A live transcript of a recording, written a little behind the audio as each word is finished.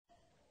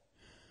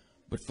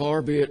But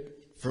far be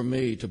it from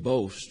me to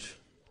boast,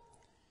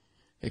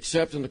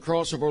 except in the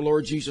cross of our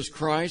Lord Jesus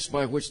Christ,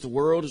 by which the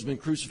world has been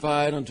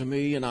crucified unto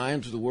me, and I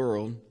unto the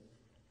world.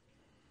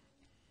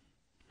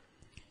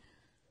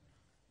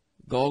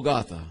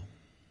 Golgotha,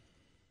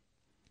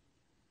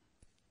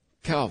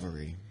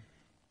 Calvary,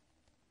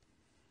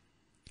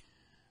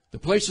 the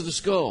place of the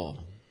skull.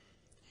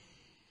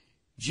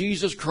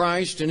 Jesus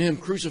Christ and Him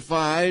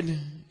crucified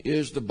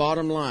is the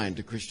bottom line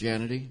to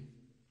Christianity.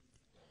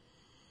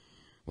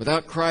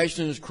 Without Christ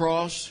and His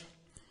cross,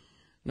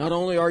 not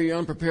only are you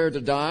unprepared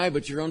to die,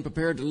 but you're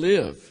unprepared to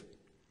live.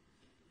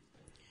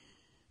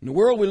 And the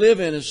world we live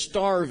in is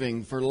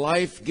starving for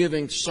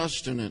life-giving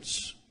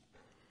sustenance.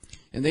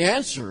 And the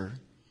answer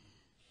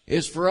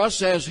is for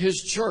us as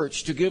His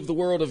church to give the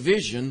world a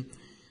vision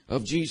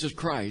of Jesus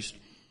Christ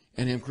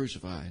and Him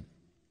crucified.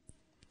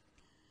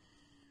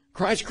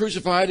 Christ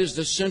crucified is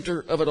the center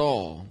of it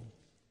all.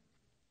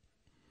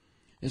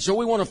 And so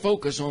we want to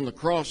focus on the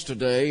cross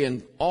today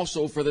and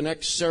also for the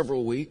next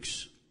several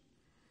weeks.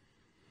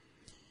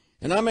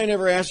 And I may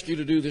never ask you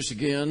to do this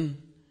again,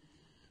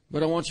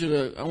 but I want you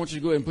to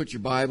go ahead and put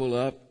your Bible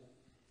up.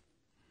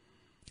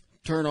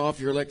 Turn off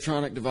your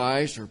electronic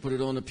device or put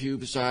it on the pew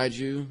beside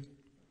you.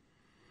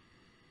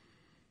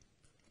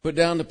 Put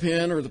down the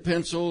pen or the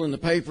pencil and the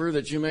paper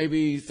that you may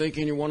be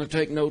thinking you want to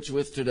take notes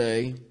with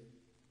today.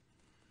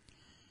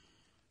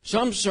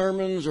 Some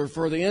sermons are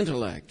for the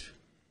intellect,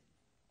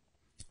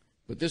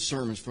 but this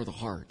sermon is for the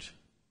heart.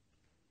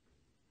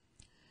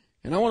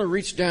 And I want to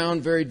reach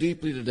down very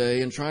deeply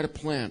today and try to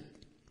plant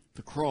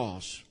the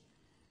cross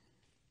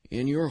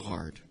in your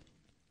heart.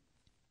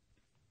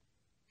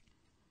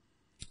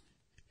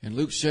 And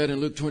Luke said in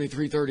Luke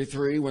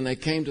 23:33, when they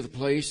came to the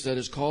place that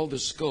is called the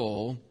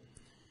skull,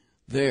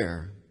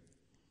 there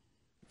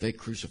they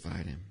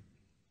crucified Him.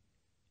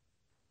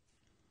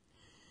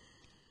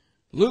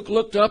 Luke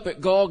looked up at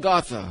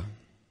Golgotha,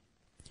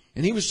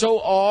 and he was so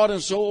awed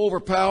and so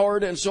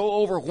overpowered and so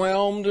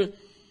overwhelmed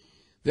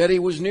that he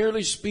was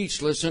nearly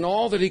speechless, and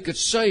all that he could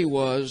say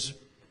was,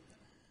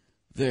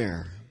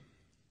 there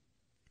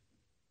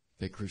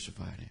they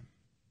crucified Him.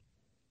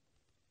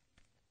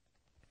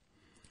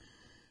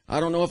 I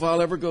don't know if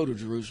I'll ever go to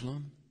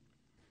Jerusalem,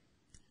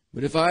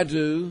 but if I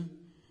do,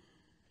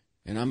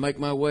 and I make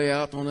my way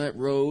out on that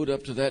road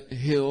up to that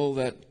hill,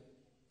 that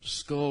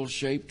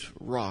skull-shaped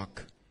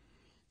rock,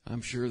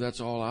 I'm sure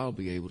that's all I'll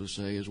be able to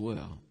say as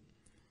well.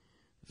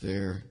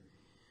 There,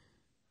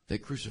 they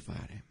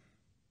crucified Him.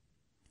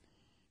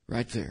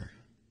 Right there.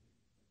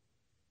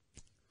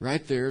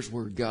 Right there is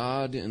where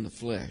God in the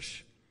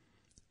flesh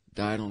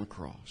died on a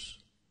cross.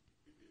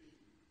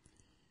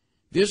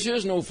 This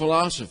is no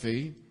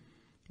philosophy.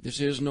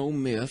 This is no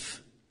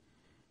myth.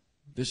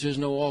 This is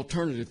no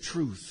alternative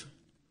truth.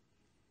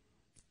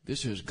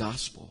 This is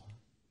gospel.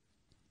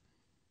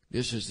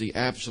 This is the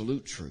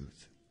absolute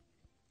truth.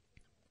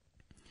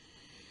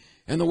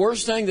 And the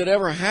worst thing that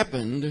ever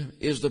happened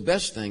is the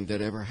best thing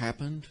that ever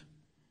happened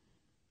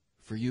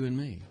for you and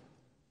me.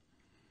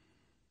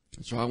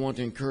 And so I want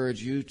to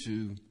encourage you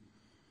to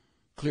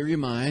clear your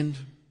mind,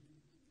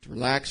 to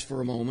relax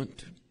for a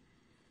moment,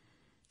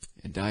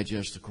 and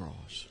digest the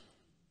cross.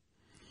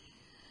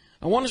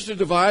 I want us to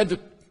divide the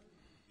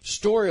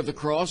story of the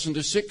cross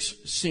into 6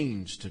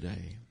 scenes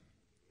today.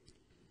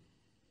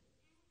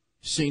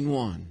 Scene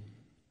 1.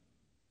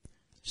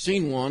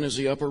 Scene 1 is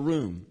the upper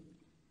room.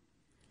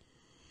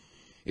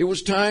 It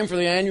was time for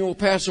the annual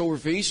Passover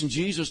feast, and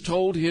Jesus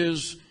told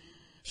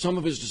some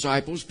of His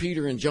disciples,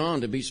 Peter and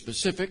John to be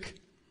specific,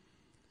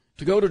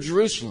 to go to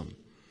Jerusalem.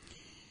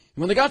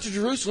 And when they got to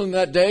Jerusalem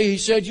that day, He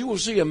said, you will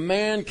see a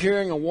man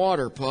carrying a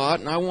water pot,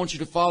 and I want you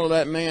to follow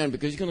that man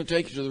because he's going to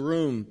take you to the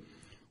room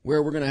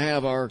where we're going to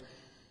have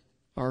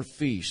our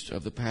feast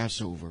of the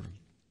Passover.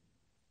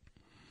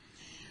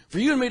 For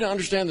you and me to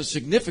understand the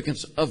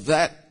significance of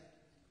that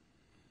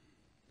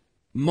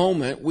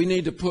moment, we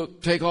need to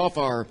take off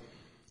our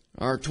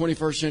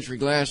 21st century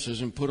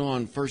glasses and put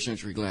on first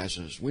century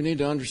glasses. We need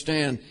to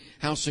understand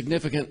how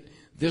significant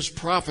this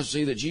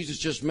prophecy that Jesus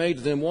just made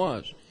to them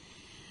was.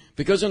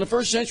 Because in the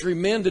first century,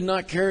 men did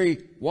not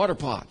carry water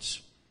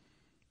pots.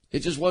 It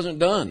just wasn't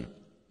done.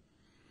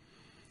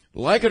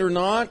 Like it or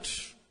not,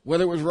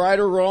 whether it was right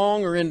or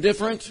wrong or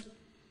indifferent,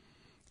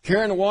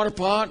 carrying a water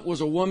pot was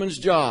a woman's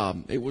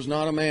job. It was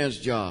not a man's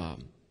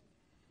job.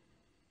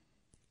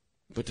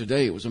 But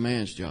today it was a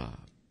man's job.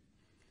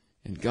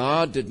 And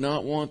God did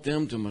not want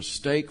them to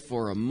mistake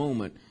for a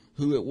moment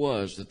who it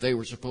was that they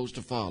were supposed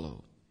to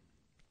follow.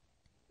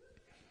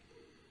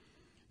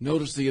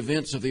 Notice the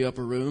events of the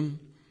upper room.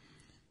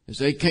 As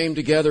they came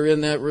together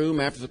in that room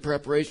after the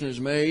preparation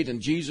was made,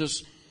 and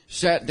Jesus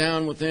sat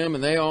down with them,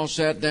 and they all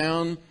sat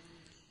down,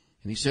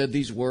 and He said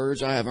these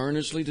words, I have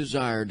earnestly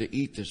desired to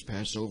eat this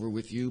Passover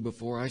with you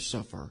before I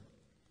suffer.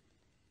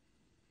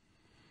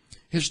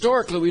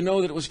 Historically, we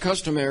know that it was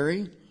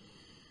customary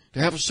to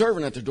have a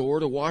servant at the door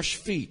to wash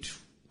feet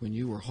when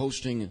you were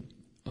hosting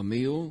a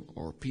meal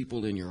or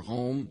people in your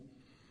home,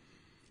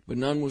 but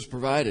none was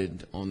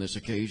provided on this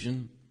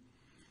occasion.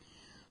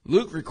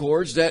 Luke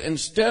records that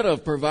instead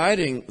of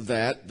providing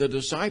that, the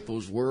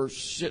disciples were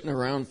sitting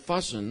around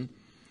fussing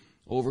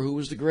over who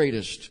was the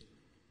greatest.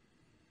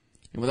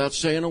 And without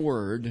saying a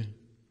word,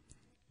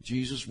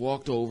 Jesus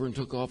walked over and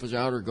took off his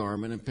outer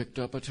garment and picked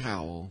up a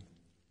towel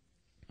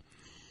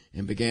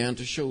and began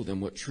to show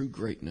them what true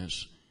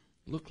greatness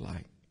looked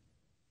like.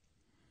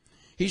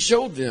 He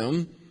showed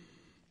them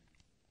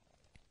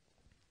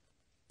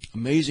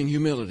amazing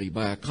humility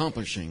by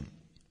accomplishing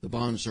the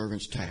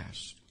bondservant's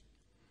task.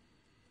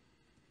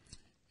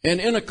 And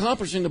in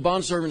accomplishing the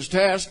bondservant's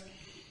task,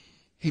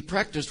 he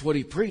practiced what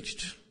he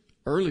preached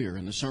earlier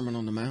in the Sermon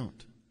on the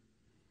Mount.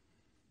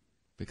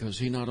 Because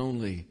he not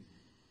only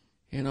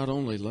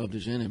loved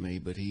his enemy,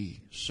 but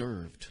he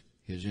served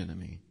his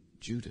enemy,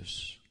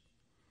 Judas.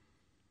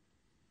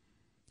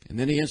 And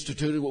then he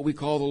instituted what we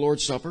call the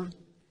Lord's Supper.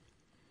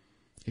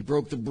 He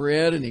broke the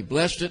bread and he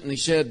blessed it and he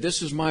said,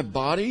 "This is my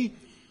body,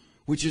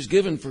 which is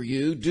given for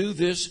you. Do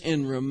this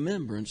in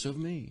remembrance of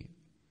me."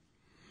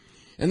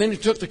 And then he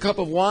took the cup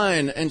of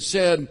wine and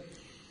said,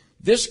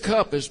 "This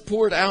cup is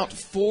poured out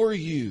for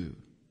you.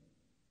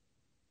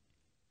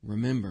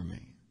 Remember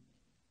me."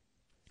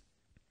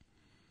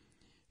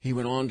 He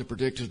went on to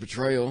predict his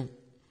betrayal.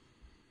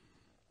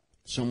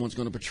 Someone's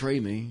going to betray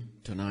me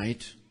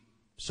tonight.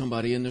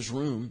 Somebody in this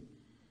room.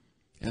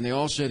 And they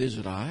all said, "Is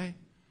it I?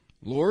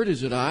 Lord,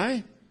 is it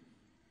I?"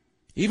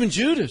 Even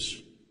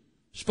Judas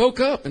spoke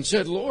up and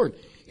said, "Lord,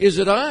 is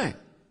it I?"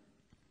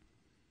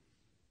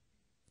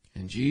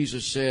 And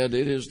Jesus said,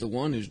 "It is the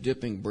one who's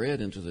dipping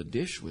bread into the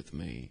dish with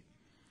me."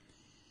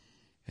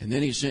 And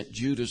then he sent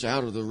Judas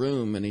out of the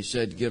room and he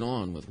said, "Get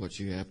on with what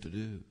you have to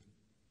do."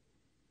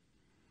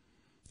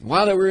 And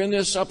while they were in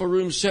this upper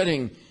room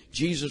setting,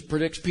 Jesus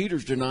predicts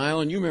Peter's denial,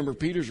 and you remember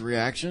Peter's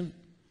reaction.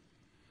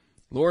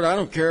 "Lord, I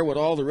don't care what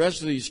all the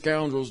rest of these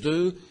scoundrels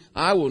do.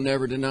 I will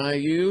never deny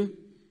you.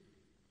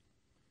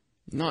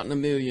 Not in a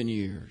million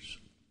years."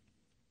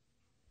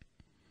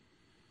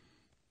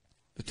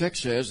 The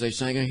text says they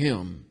sang a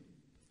hymn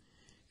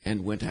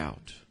and went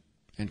out.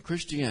 And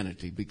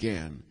Christianity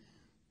began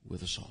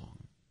with a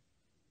song.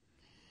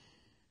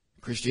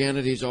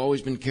 Christianity has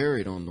always been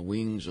carried on the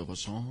wings of a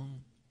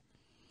song.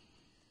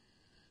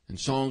 And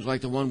songs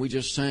like the one we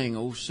just sang,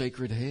 "O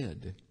Sacred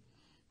Head,"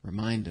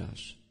 remind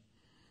us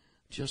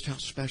just how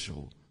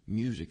special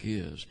music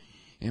is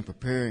in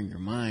preparing your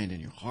mind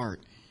and your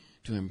heart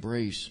to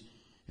embrace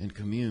and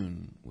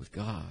commune with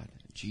God,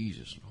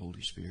 Jesus, and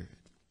Holy Spirit.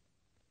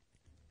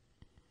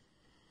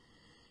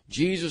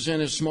 Jesus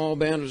and his small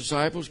band of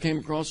disciples came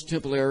across the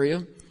temple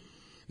area.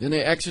 Then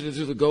they exited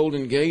through the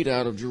Golden Gate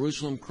out of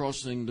Jerusalem,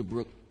 crossing the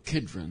brook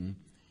Kidron.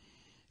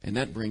 And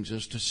that brings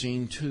us to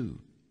scene 2.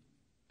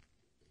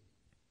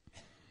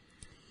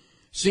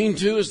 Scene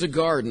 2 is the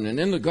garden. And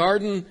in the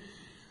garden,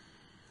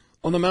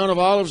 on the Mount of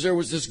Olives, there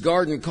was this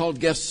garden called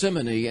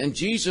Gethsemane. And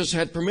Jesus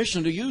had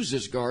permission to use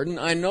this garden.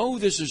 I know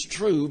this is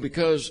true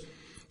because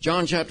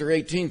John chapter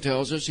 18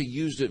 tells us he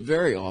used it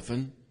very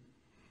often.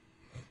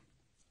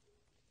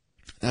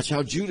 That's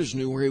how Judas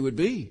knew where he would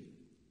be.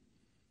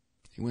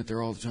 He went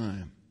there all the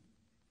time.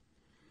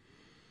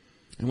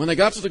 And when they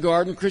got to the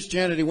garden,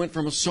 Christianity went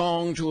from a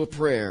song to a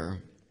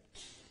prayer.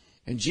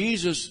 And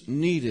Jesus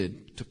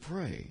needed to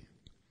pray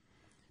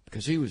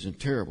because he was in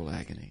terrible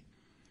agony.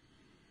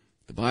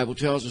 The Bible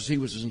tells us he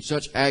was in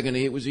such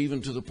agony it was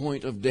even to the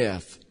point of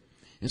death.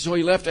 And so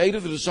he left 8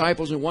 of the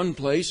disciples in one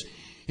place,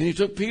 and he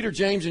took Peter,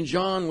 James, and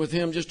John with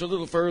him just a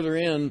little further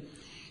in.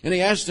 And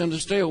he asked them to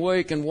stay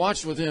awake and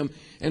watch with him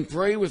and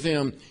pray with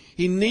him.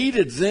 He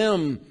needed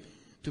them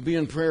to be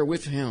in prayer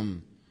with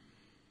him.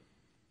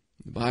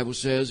 The Bible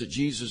says that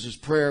Jesus'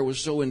 prayer was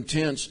so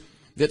intense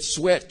that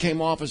sweat came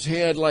off his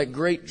head like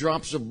great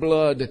drops of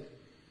blood.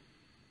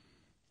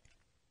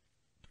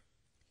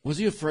 Was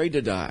he afraid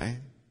to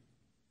die?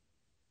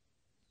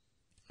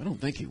 I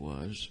don't think he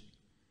was.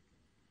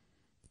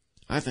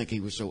 I think he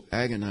was so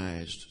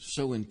agonized,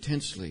 so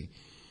intensely,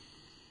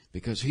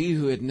 because he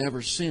who had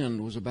never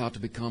sinned was about to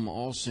become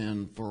all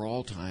sin for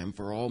all time,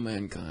 for all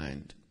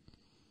mankind,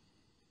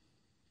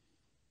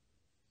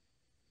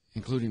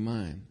 including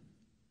mine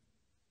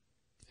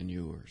and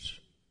yours.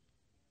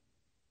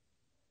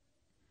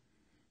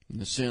 And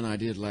the sin I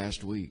did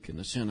last week, and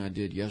the sin I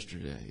did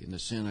yesterday, and the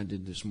sin I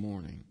did this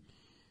morning,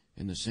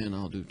 and the sin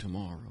I'll do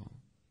tomorrow.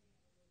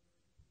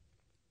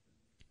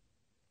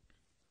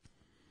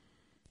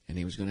 And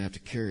he was going to have to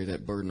carry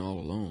that burden all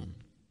alone.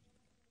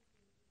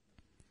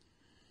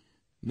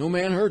 No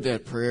man heard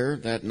that prayer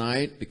that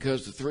night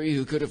because the 3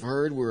 who could have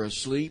heard were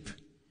asleep.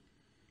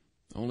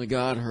 Only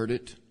God heard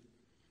it.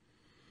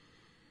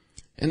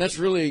 And that's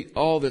really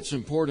all that's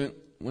important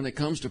when it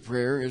comes to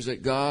prayer, is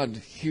that God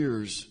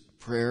hears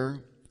prayer,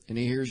 and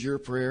he hears your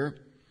prayer.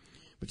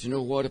 But you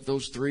know what? If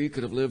those 3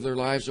 could have lived their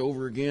lives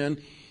over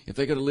again, if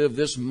they could have lived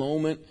this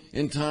moment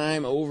in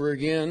time over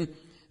again,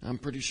 I'm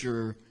pretty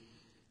sure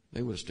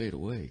they would have stayed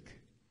awake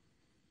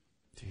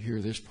to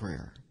hear this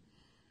prayer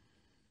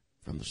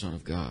from the Son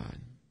of God.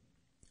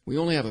 We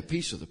only have a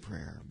piece of the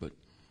prayer, but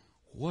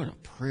what a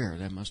prayer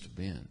that must have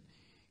been.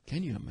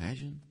 Can you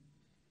imagine?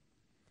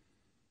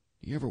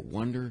 Do you ever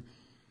wonder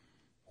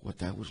what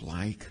that was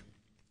like?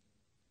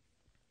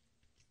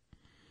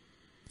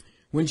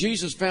 When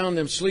Jesus found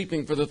them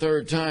sleeping for the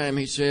third time,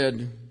 he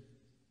said,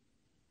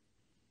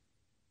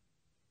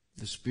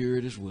 "The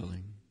spirit is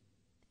willing,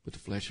 but the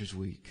flesh is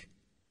weak."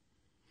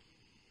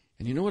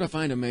 And you know what I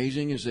find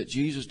amazing is that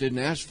Jesus didn't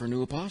ask for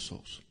new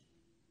apostles.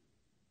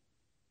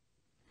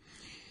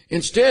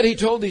 Instead, he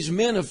told these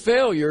men of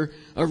failure,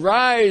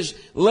 "Arise,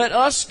 let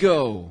us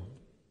go."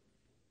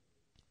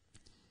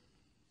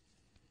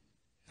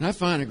 And I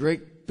find a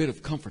great bit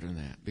of comfort in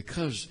that,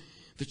 because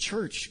the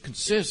church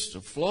consists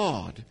of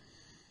flawed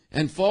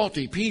and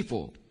faulty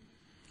people.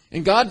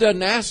 And God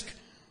doesn't ask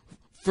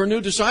for new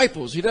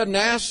disciples. He doesn't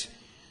ask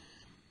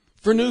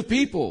for new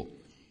people.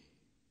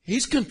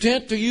 He's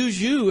content to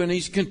use you, and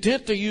He's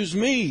content to use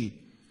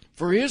me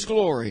for His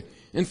glory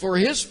and for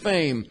His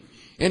fame.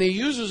 And He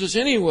uses us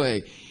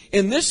anyway.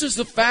 And this is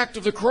the fact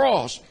of the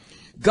cross.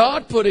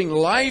 God putting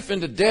life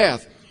into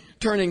death,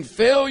 turning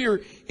failure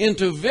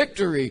into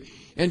victory.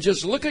 And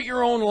just look at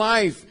your own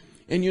life,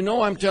 and you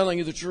know I'm telling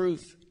you the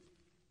truth.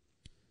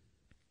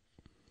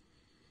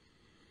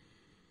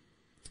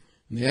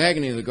 The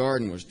agony of the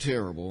garden was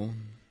terrible.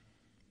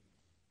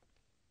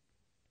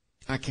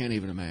 I can't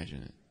even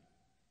imagine it.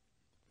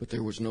 But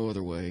there was no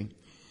other way.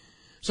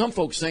 Some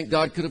folks think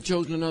God could have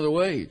chosen another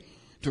way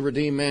to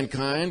redeem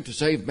mankind, to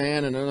save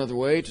man in another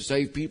way, to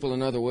save people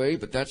another way,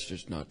 but that's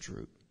just not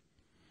true.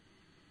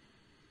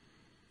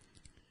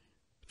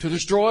 To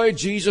destroy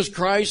Jesus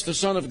Christ, the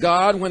Son of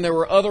God, when there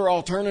were other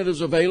alternatives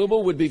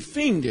available, would be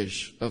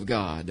fiendish of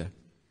God.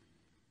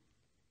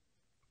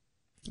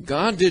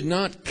 God did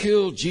not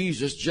kill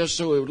Jesus just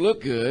so it would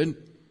look good.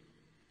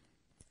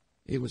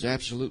 It was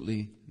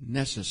absolutely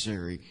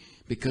necessary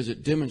because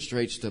it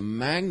demonstrates the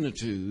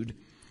magnitude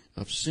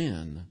of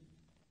sin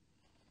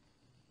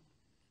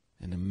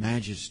and the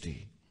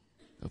majesty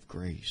of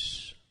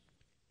grace.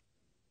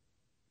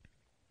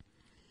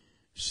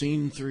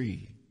 Scene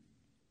 3.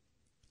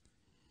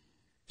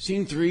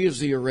 Scene 3 is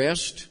the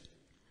arrest.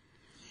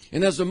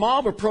 And as the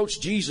mob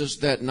approached Jesus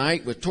that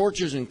night with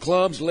torches and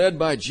clubs led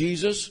by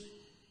Jesus,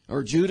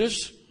 or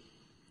Judas,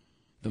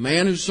 the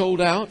man who sold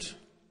out,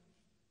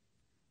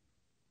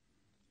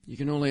 you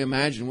can only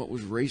imagine what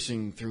was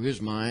racing through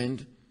his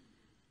mind.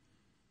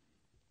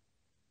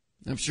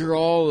 I'm sure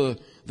all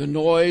the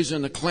noise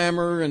and the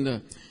clamor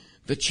and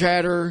the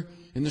chatter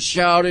and the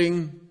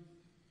shouting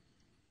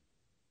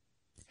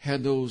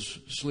had those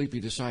sleepy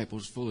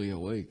disciples fully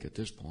awake at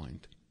this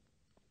point.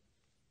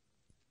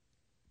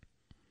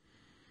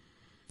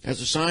 As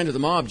a sign to the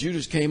mob,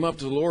 Judas came up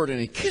to the Lord and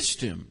he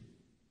kissed Him,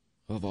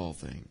 of all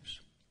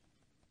things.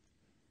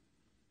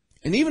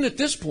 And even at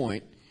this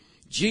point,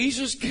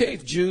 Jesus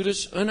gave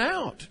Judas an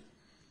out.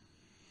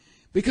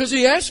 Because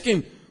He asked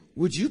him,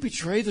 "Would you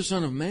betray the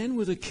Son of Man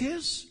with a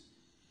kiss?"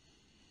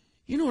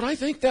 You know what I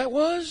think that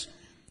was?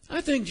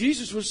 I think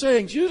Jesus was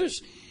saying, "Judas,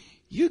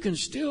 you can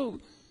still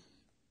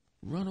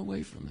run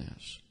away from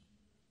this.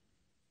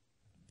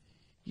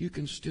 You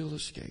can still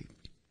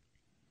escape.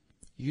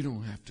 You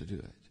don't have to do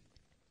it."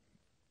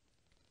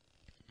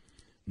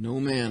 No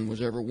man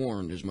was ever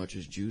warned as much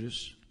as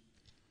Judas.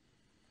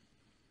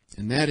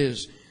 And that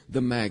is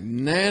the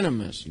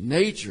magnanimous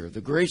nature of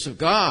the grace of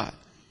God.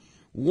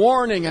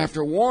 Warning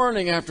after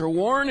warning after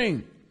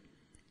warning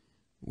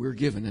we're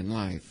given in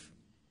life.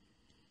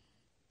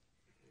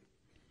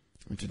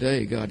 And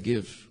today God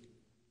gives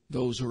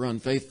those who are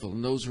unfaithful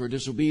and those who are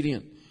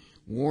disobedient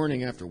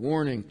warning after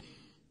warning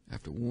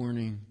after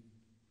warning,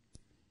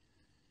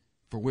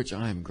 for which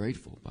I am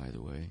grateful, by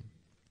the way.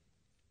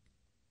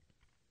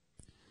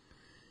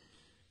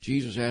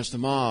 Jesus asked the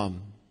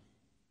mob,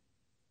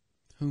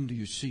 "Whom do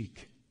you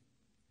seek?"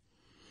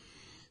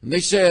 And they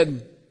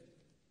said,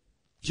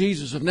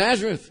 "Jesus of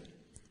Nazareth."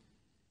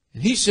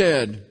 And He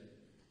said,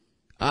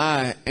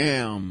 "I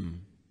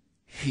am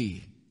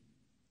He."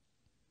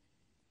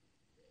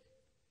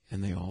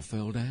 And they all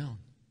fell down.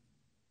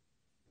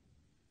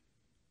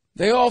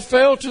 They all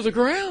fell to the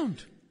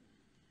ground.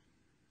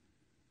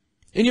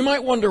 And you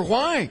might wonder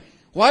why.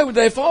 Why would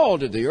they fall?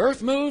 Did the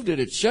earth move? Did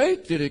it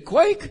shake? Did it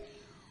quake?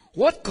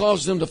 What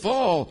caused them to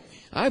fall?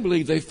 I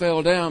believe they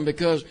fell down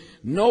because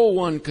no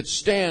one could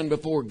stand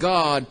before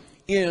God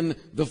in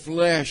the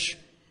flesh.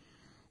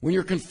 When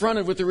you're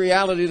confronted with the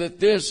reality that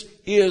this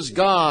is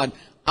God,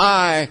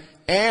 I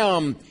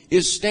am,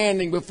 is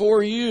standing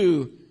before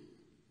you,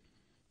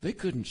 they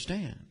couldn't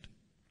stand.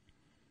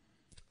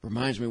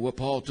 Reminds me of what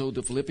Paul told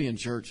the Philippian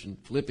church in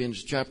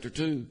Philippians chapter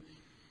 2,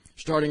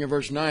 starting in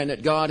verse 9,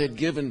 that God had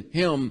given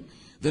him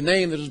the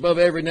name that is above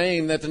every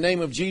name, that the name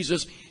of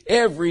Jesus,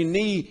 every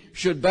knee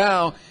should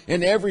bow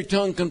and every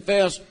tongue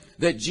confess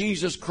that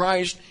Jesus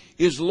Christ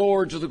is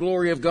Lord, to the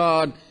glory of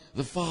God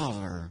the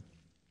Father.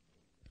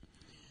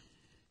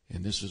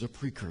 And this is a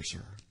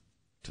precursor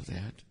to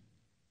that.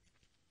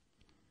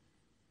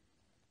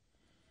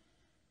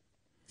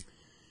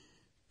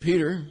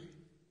 Peter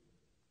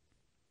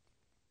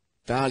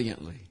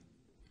valiantly,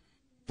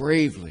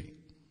 bravely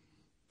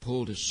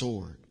pulled his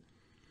sword,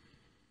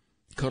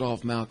 cut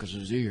off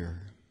Malchus's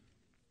ear.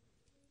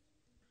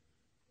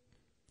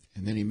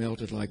 And then he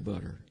melted like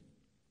butter.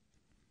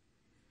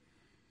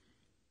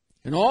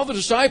 And all the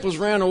disciples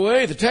ran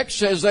away. The text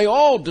says they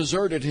all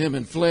deserted him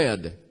and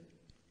fled,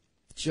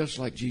 just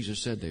like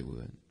Jesus said they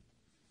would.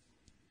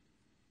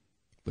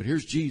 But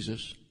here's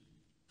Jesus,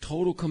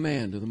 total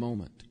command of the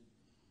moment.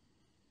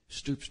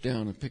 Stoops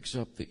down and picks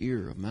up the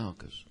ear of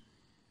Malchus,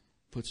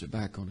 puts it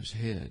back on his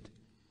head,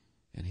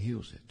 and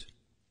heals it.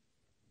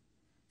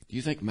 Do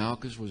you think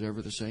Malchus was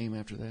ever the same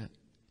after that?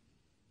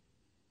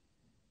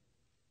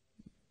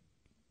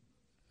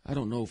 I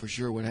don't know for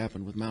sure what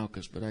happened with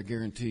Malchus, but I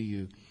guarantee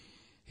you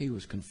he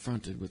was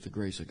confronted with the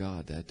grace of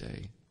God that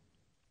day.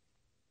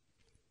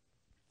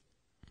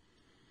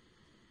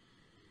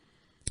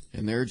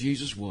 And there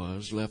Jesus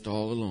was, left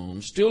all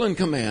alone, still in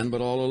command,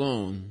 but all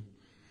alone.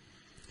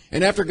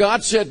 And after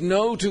God said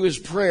no to his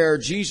prayer,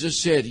 Jesus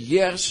said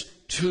yes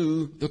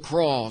to the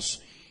cross.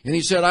 And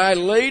he said, I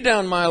lay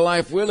down my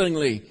life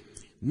willingly.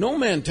 No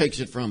man takes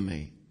it from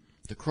me.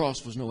 The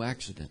cross was no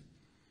accident.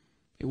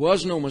 It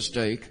was no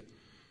mistake.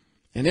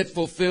 And it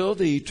fulfilled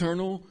the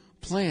eternal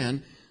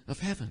plan of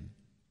heaven.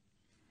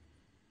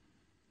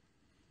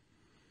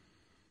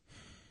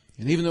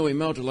 And even though he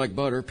melted like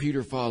butter,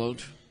 Peter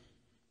followed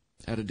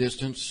at a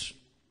distance.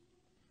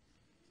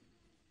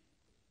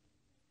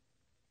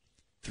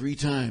 3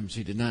 times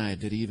he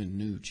denied that he even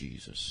knew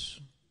Jesus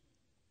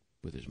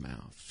with his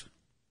mouth.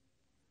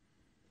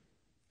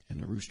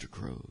 And the rooster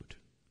crowed.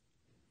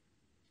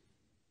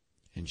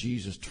 And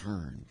Jesus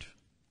turned.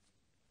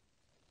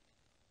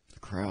 The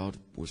crowd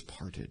was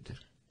parted.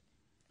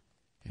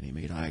 And he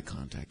made eye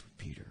contact with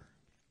Peter.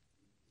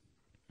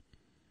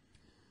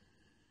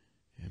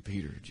 And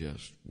Peter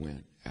just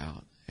went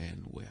out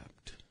and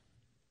wept.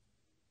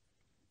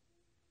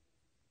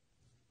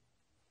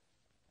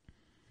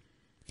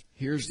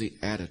 Here's the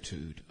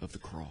attitude of the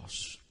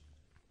cross.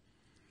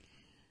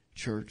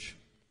 Church,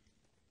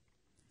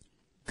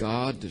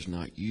 God does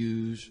not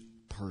use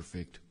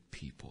perfect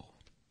people.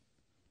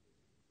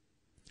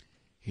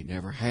 He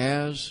never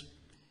has.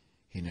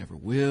 He never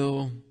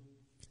will.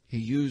 He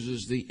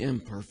uses the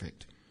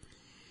imperfect.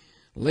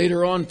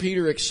 Later on,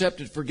 Peter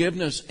accepted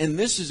forgiveness, and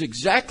this is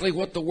exactly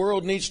what the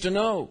world needs to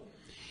know.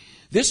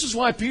 This is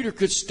why Peter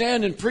could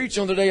stand and preach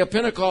on the day of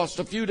Pentecost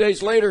a few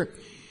days later,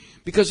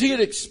 because he had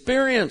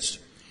experienced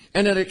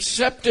and had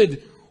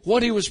accepted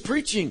what he was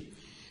preaching.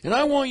 And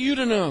I want you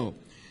to know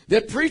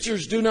that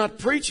preachers do not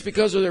preach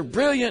because they're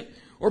brilliant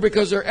or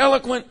because they're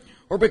eloquent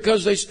or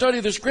because they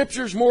study the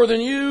Scriptures more than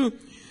you.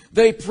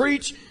 They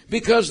preach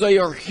because they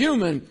are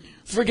human,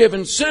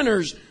 forgiven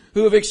sinners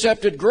who have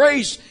accepted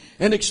grace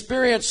and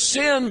experienced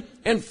sin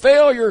and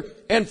failure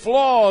and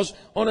flaws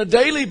on a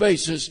daily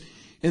basis.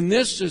 And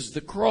this is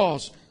the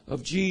cross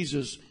of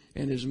Jesus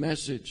and his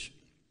message.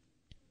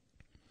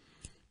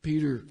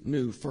 Peter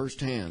knew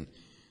firsthand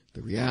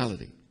the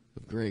reality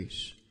of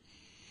grace.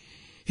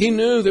 He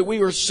knew that we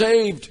were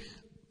saved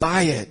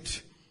by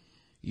it.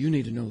 You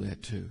need to know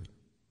that too.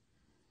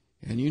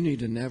 And you need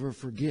to never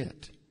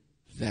forget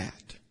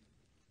that.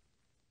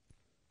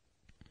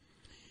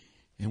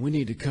 And we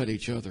need to cut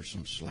each other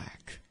some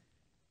slack.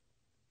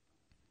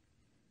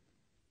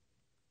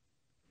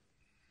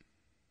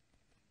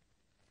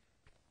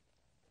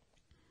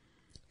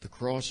 The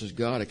cross is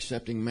God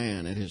accepting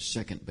man at his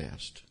second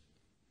best.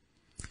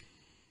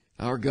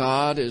 Our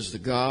God is the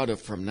God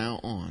of from now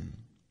on.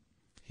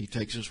 He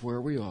takes us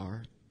where we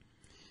are,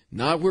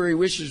 not where he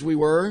wishes we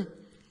were,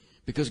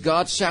 because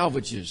God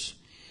salvages.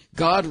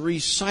 God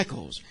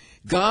recycles.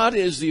 God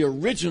is the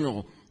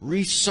original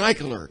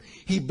recycler.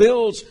 He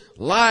builds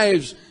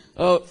lives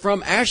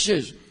from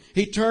ashes.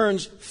 He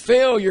turns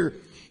failure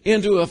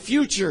into a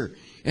future.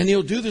 And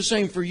he'll do the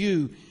same for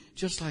you,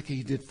 just like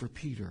he did for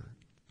Peter.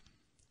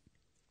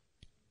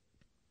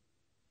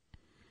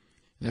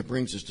 That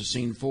brings us to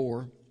scene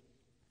 4.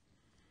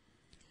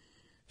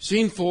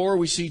 Scene 4,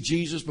 we see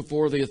Jesus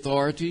before the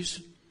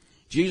authorities.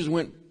 Jesus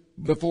went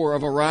before a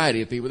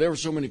variety of people. There were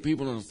so many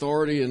people in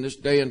authority in this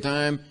day and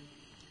time,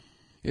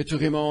 it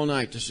took him all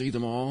night to see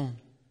them all.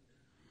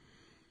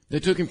 They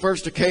took him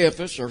first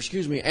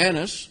to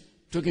Annas.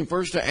 Took him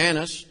first to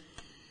Annas.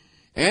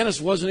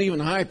 Annas wasn't even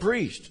high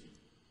priest.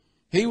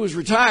 He was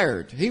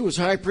retired. He was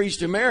high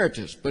priest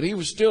emeritus, but he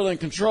was still in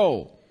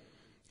control.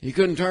 He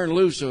couldn't turn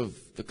loose of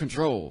the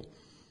control.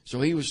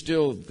 So he was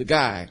still the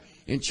guy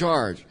in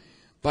charge.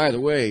 By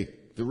the way,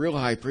 the real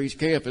high priest,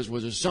 Caiaphas,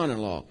 was his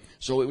son-in-law.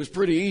 So it was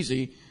pretty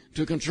easy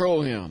to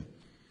control him.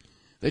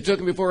 They took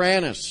him before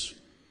Annas.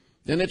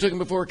 Then they took him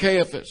before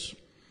Caiaphas.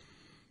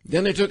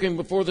 Then they took him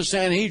before the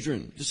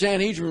Sanhedrin. The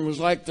Sanhedrin was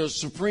like the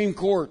Supreme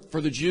Court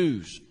for the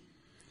Jews.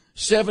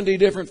 70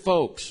 different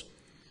folks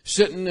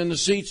sitting in the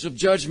seats of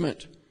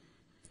judgment.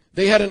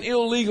 They had an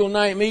illegal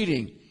night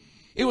meeting.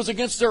 It was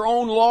against their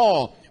own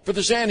law for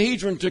the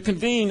Sanhedrin to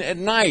convene at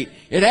night.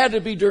 It had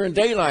to be during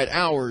daylight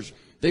hours.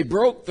 They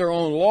broke their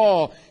own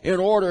law in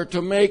order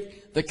to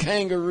make the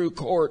kangaroo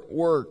court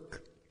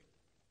work.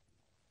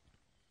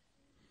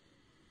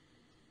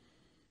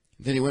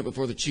 Then he went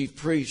before the chief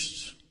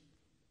priests.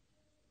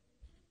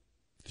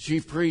 The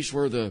chief priests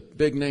were the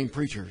big-name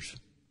preachers.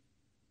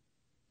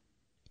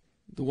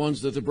 the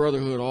ones that the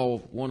Brotherhood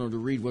all wanted to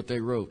read what they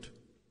wrote.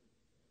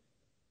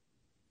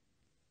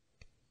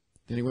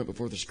 Then he went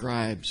before the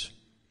scribes.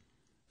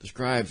 The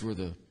scribes were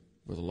the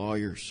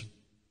lawyers.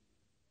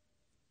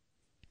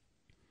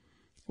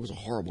 It was a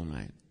horrible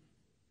night.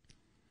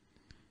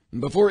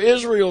 And before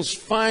Israel's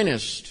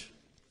finest,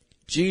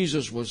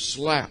 Jesus was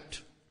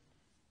slapped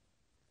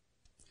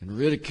and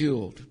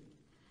ridiculed,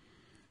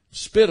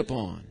 spit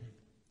upon.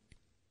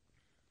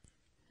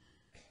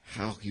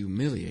 How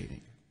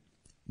humiliating.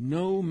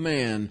 No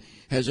man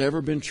has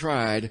ever been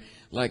tried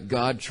like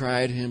God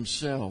tried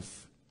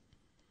himself.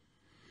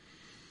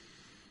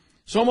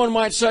 Someone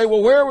might say,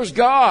 well, where was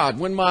God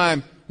when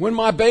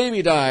my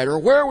baby died? Or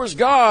where was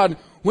God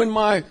when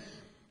my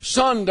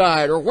son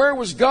died? Or where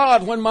was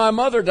God when my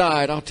mother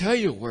died? I'll tell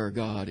you where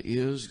God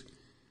is.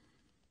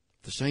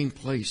 The same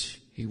place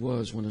he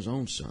was when his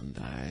own son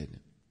died.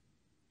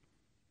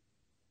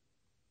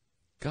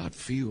 God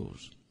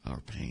feels our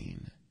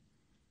pain.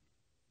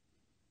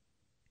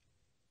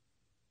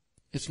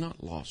 It's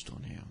not lost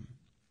on him.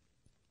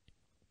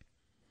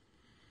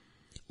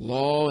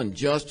 Law and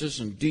justice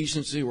and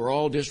decency were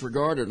all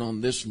disregarded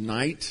on this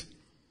night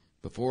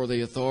before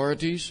the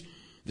authorities.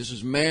 This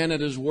is man at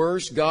his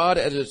worst, God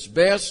at its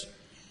best.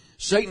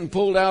 Satan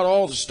pulled out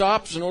all the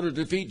stops in order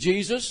to defeat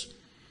Jesus,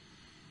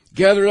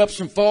 gathered up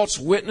some false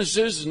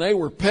witnesses, and they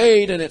were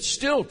paid, and it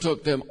still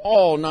took them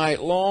all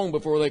night long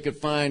before they could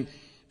find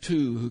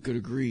two who could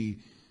agree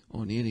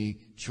on any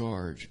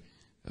charge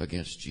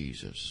against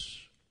Jesus.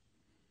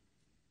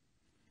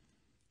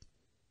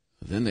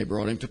 Then they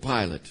brought him to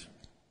Pilate.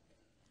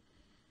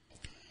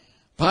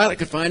 Pilate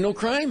could find no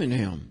crime in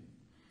him.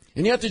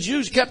 And yet the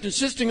Jews kept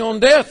insisting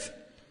on death.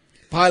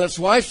 Pilate's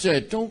wife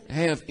said, don't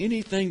have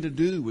anything to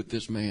do with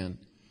this man.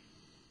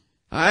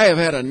 I have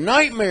had a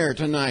nightmare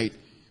tonight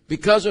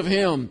because of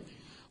him.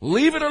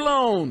 Leave it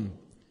alone.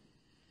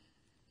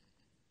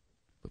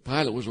 But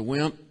Pilate was a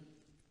wimp.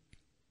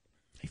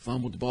 He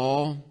fumbled the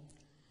ball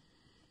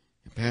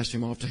and passed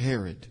him off to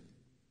Herod.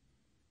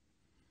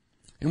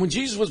 And when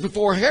Jesus was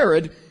before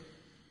Herod,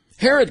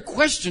 Herod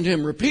questioned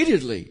him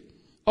repeatedly,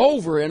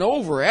 over and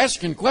over,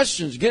 asking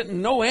questions,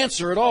 getting no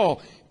answer at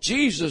all.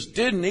 Jesus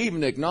didn't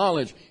even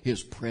acknowledge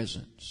his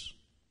presence.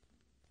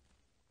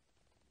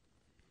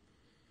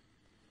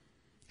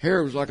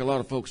 Herod was like a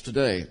lot of folks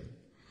today.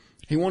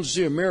 He wanted to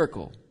see a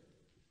miracle.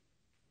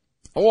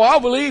 Oh, I'll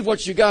believe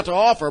what you got to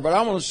offer, but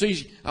I want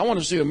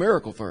to see a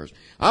miracle first.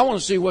 I want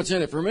to see what's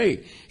in it for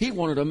me. He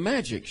wanted a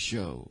magic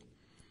show.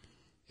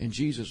 And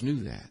Jesus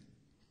knew that.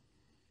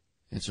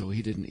 And so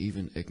he didn't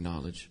even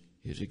acknowledge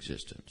his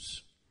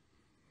existence.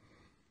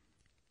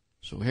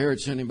 So Herod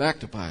sent him back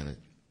to Pilate.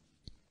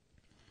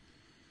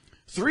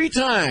 3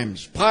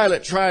 times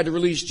Pilate tried to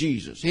release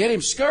Jesus. He had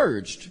him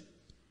scourged.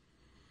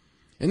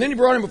 And then he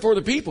brought him before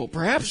the people,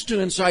 perhaps to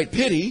incite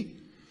pity.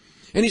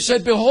 And he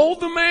said, behold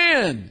the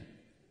man.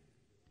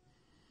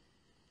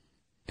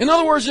 In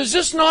other words, is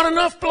this not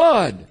enough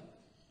blood?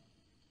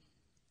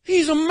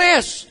 He's a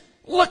mess.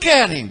 Look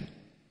at him.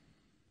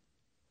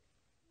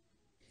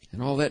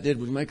 And all that did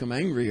was make him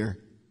angrier.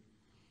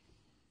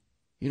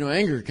 You know,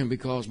 anger can be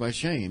caused by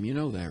shame. You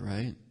know that,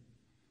 right?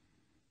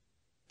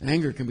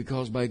 Anger can be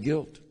caused by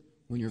guilt.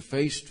 When you're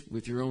faced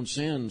with your own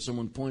sin,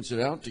 someone points it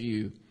out to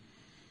you.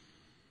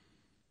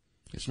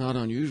 It's not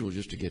unusual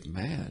just to get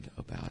mad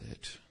about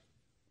it.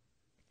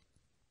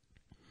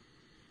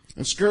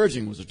 And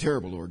scourging was a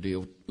terrible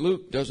ordeal.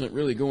 Luke doesn't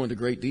really go into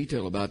great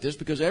detail about this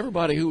because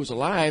everybody who was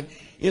alive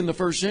in the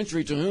first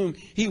century to whom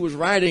he was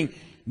writing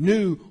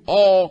knew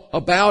all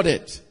about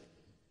it.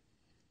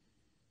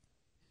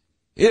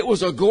 It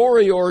was a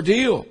gory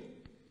ordeal.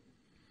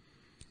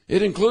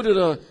 It included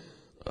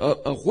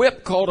a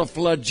whip called a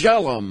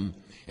flagellum.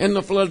 And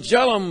the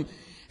flagellum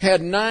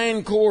had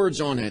 9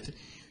 cords on it.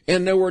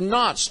 And there were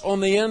knots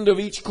on the end of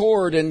each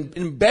cord. And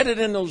embedded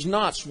in those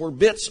knots were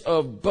bits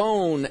of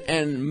bone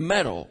and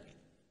metal.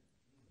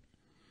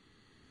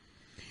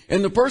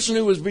 And the person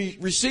who was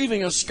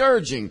receiving a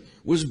scourging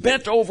was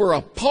bent over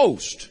a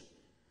post,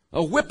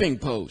 a whipping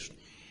post.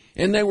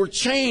 And they were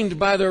chained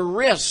by their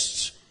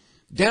wrists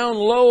down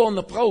low on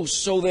the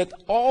post so that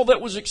all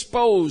that was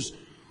exposed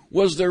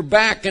was their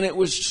back, and it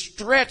was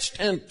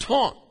stretched and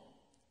taut.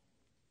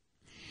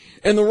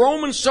 And the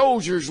Roman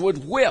soldiers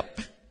would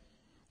whip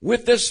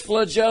with this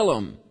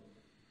flagellum.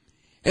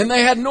 And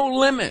they had no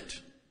limit.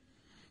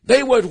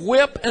 They would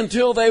whip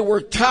until they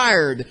were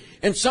tired.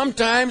 And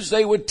sometimes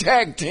they would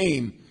tag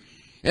team.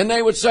 And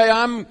they would say,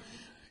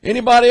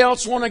 anybody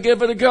else want to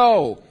give it a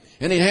go?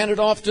 And he'd hand it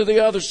off to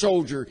the other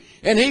soldier.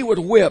 And he would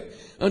whip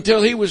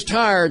until he was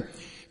tired.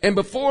 And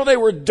before they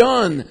were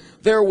done,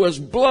 there was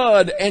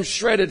blood and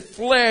shredded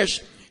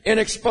flesh and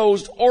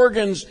exposed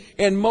organs,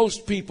 and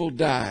most people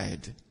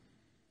died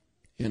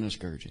in a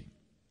scourging.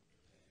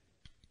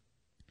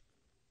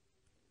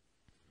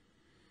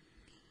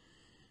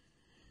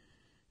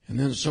 And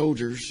then the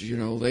soldiers,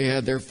 they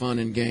had their fun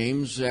and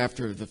games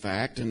after the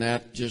fact, and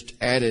that just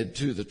added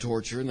to the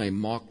torture, and they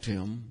mocked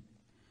him,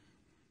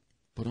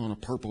 put on a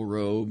purple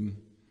robe,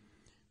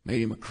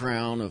 made him a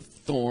crown of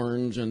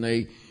thorns, and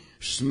they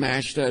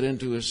smashed that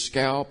into his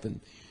scalp,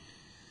 and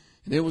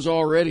it was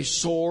already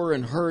sore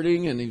and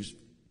hurting, and he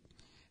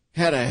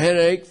had a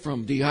headache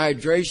from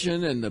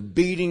dehydration and the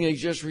beating he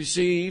just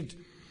received.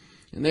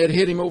 And they had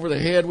hit him over the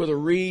head with a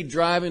reed,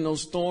 driving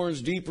those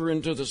thorns deeper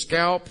into the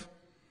scalp.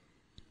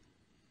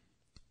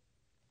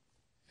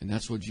 And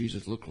that's what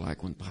Jesus looked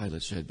like when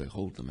Pilate said,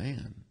 "Behold the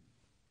man."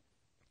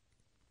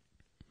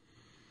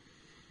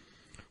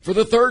 For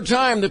the third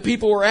time, the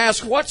people were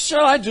asked, "What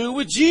shall I do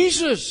with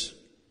Jesus?"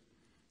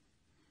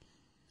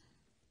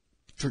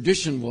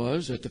 Tradition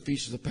was, at the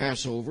Feast of the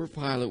Passover,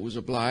 Pilate was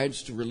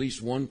obliged to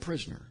release one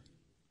prisoner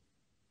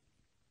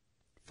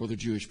for the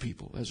Jewish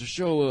people as a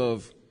show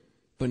of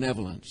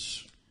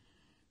benevolence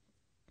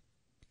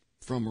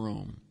from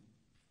Rome.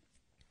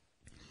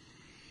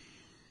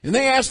 And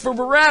they asked for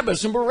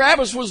Barabbas, and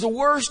Barabbas was the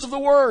worst of the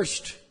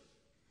worst.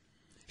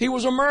 He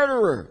was a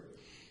murderer.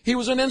 He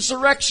was an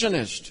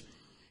insurrectionist.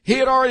 He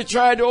had already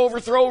tried to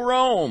overthrow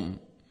Rome,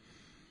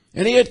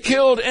 and he had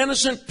killed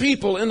innocent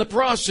people in the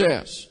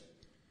process.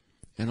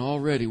 And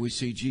already we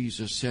see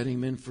Jesus setting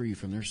men free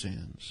from their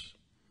sins.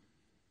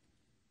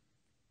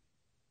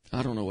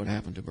 I don't know what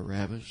happened to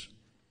Barabbas,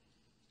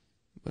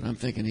 but I'm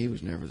thinking he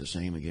was never the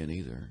same again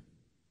either.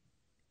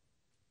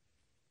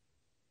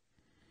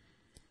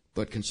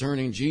 But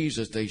concerning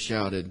Jesus, they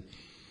shouted,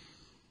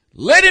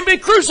 "Let him be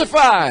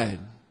crucified!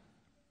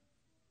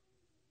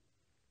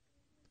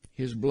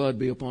 His blood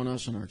be upon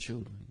us and our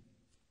children."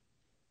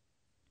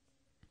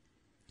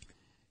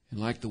 And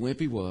like the wimp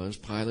he was,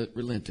 Pilate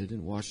relented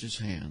and washed his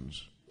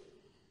hands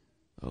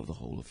of the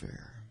whole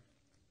affair.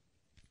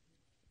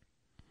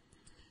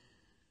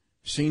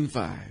 Scene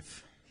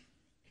 5.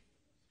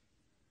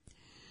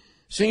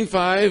 Scene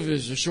 5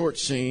 is a short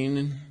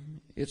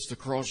scene. It's the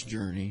cross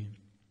journey.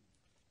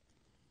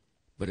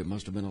 But it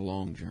must have been a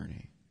long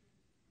journey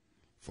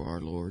for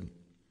our Lord.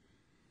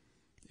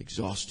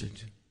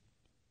 Exhausted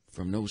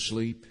from no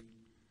sleep,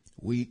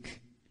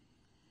 weak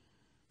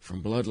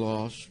from blood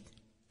loss,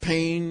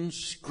 pain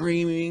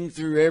screaming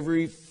through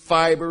every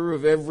fiber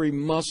of every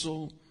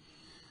muscle,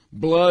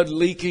 blood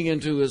leaking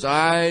into his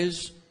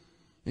eyes,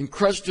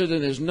 encrusted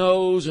in his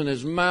nose and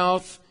his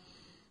mouth,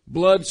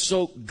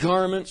 blood-soaked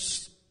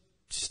garments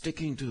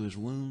sticking to his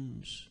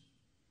wounds.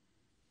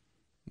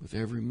 With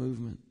every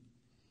movement,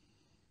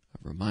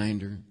 a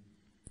reminder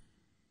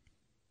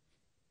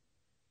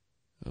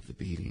of the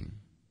beating.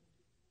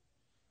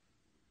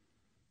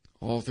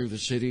 All through the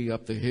city,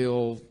 up the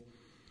hill,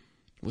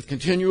 with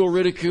continual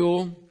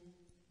ridicule,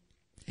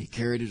 he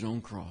carried his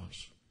own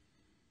cross.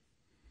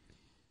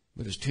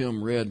 But as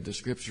Tim read the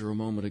scripture a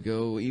moment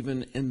ago,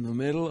 even in the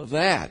middle of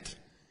that,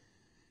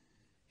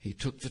 he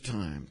took the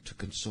time to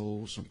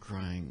console some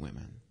crying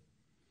women.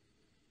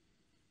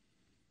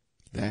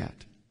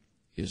 That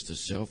is the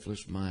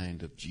selfless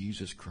mind of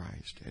Jesus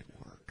Christ at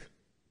work.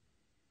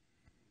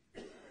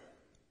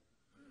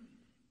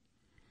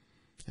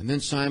 And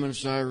then Simon of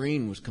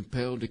Cyrene was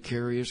compelled to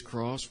carry his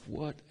cross.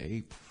 What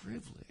a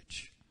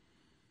privilege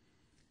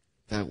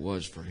that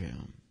was for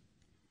him.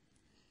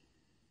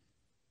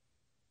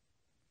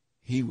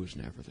 He was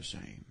never the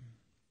same.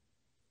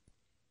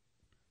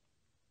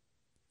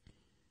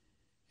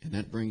 And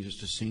that brings us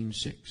to scene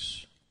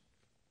 6.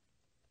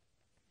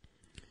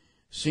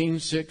 Scene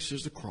 6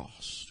 is the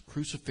cross,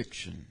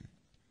 crucifixion.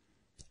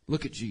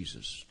 Look at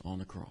Jesus on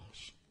the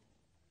cross.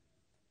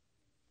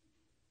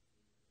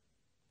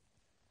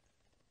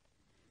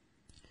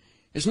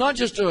 It's not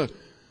just a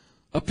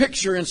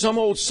picture in some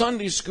old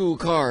Sunday school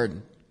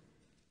card.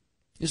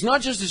 It's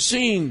not just a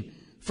scene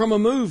from a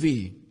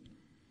movie.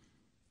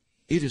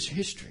 It is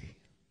history.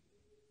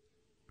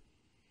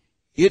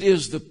 It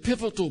is the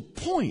pivotal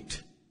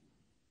point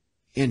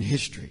in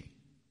history.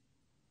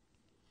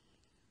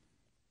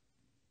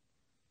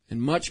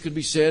 And much could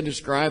be said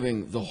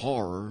describing the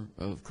horror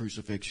of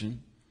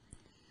crucifixion.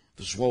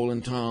 The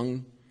swollen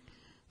tongue,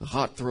 the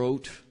hot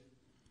throat,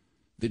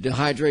 the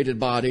dehydrated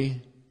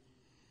body,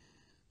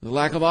 the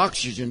lack of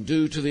oxygen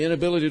due to the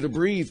inability to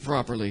breathe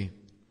properly,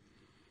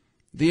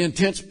 the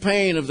intense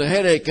pain of the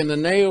headache and the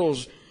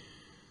nails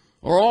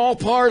are all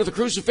part of the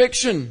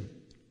crucifixion.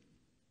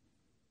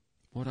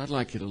 What I'd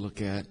like you to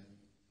look at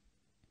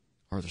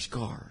are the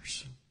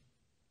scars.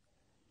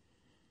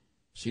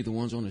 See the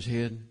ones on his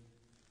head?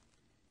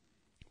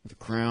 With a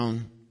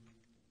crown,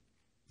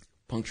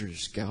 punctured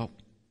his scalp.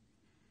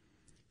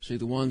 See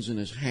the ones in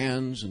his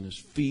hands and his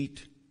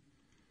feet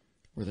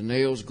where the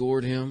nails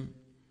gored him.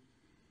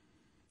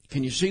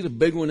 Can you see the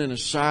big one in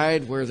his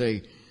side where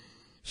they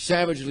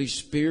savagely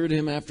speared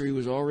him after he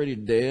was already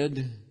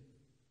dead?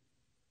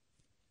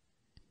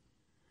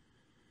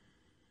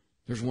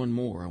 There's one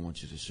more I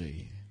want you to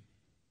see.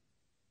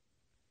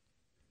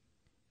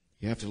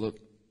 You have to look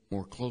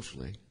more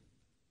closely.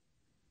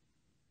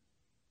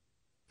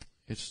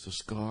 It's the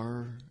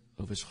scar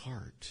of his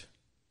heart.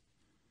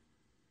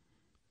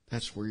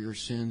 That's where your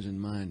sins and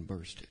mine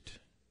bursted.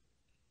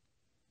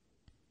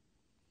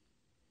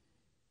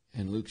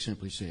 And Luke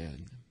simply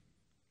said,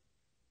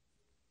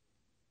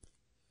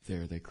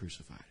 there they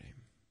crucified him.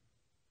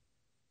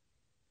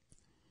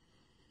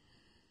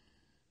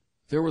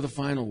 There were the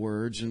final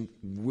words, and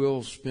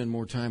we'll spend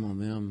more time on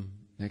them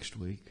next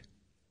week.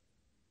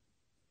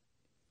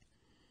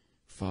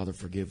 Father,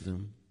 forgive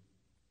them.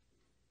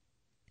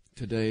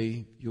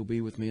 Today you'll be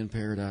with me in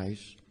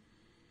paradise.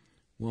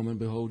 Woman,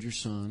 behold your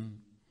son.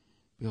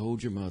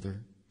 Behold your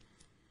mother.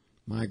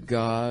 My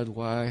God,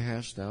 why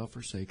hast thou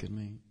forsaken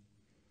me?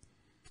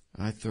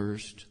 I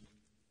thirst.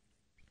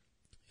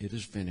 It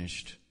is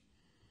finished.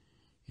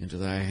 Into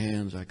thy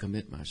hands I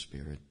commit my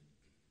spirit.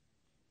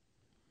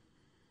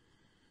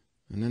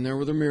 And then there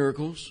were the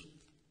miracles.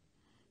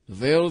 The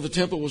veil of the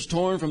temple was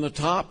torn from the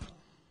top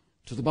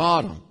to the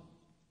bottom.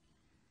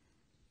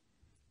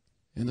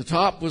 And the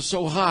top was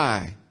so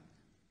high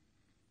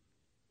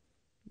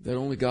that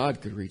only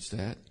God could reach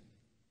that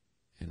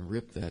and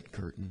rip that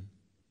curtain.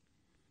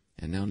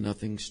 And now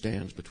nothing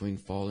stands between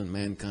fallen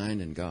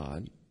mankind and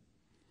God.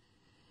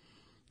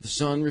 The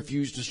sun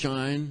refused to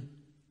shine.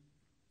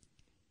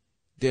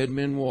 Dead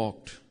men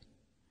walked.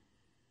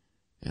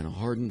 And a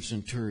hardened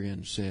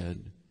centurion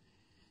said,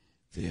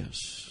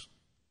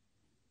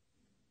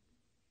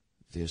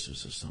 This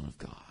is the Son of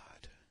God.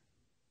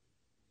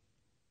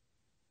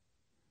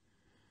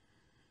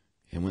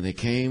 And when they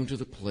came to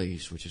the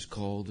place which is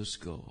called the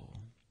skull,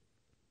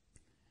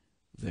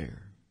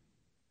 there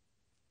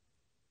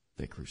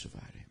they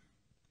crucified him.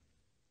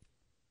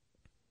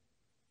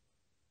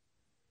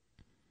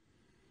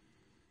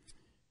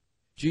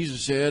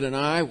 Jesus said, And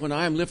I, when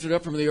I am lifted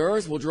up from the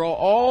earth, will draw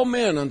all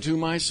men unto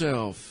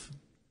myself.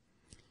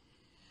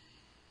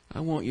 I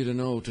want you to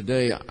know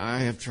today I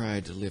have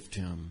tried to lift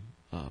him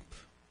up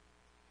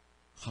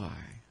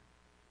high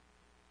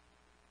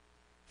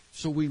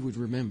so we would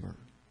remember.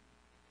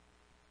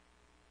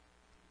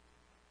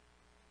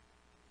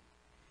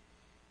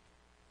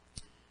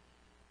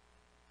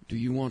 Do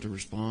you want to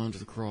respond to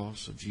the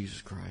cross of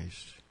Jesus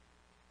Christ?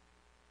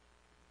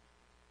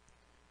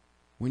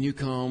 When you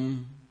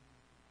come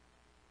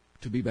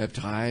to be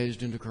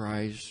baptized into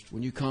Christ,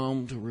 when you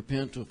come to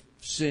repent of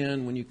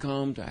sin, when you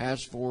come to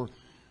ask for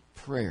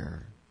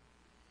prayer,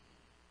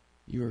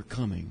 you are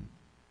coming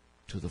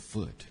to the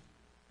foot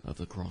of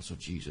the cross of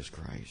Jesus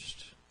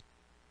Christ.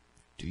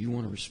 Do you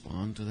want to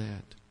respond to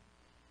that?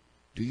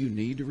 Do you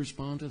need to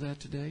respond to that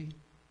today?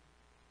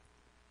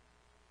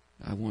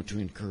 I want to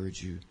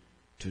encourage you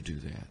to do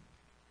that.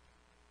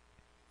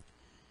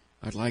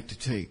 I'd like to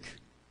take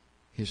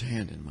his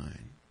hand in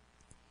mine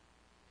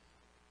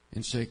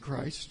and say,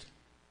 Christ,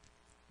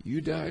 you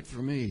died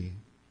for me.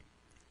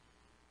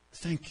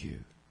 Thank you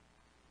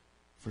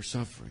for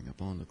suffering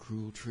upon the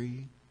cruel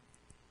tree,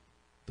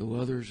 though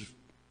others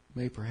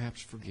may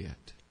perhaps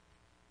forget.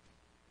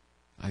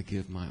 I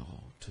give my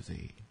all to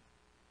thee.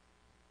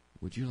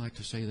 Would you like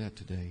to say that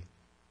today?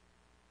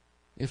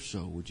 If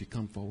so, would you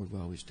come forward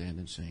while we stand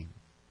and sing?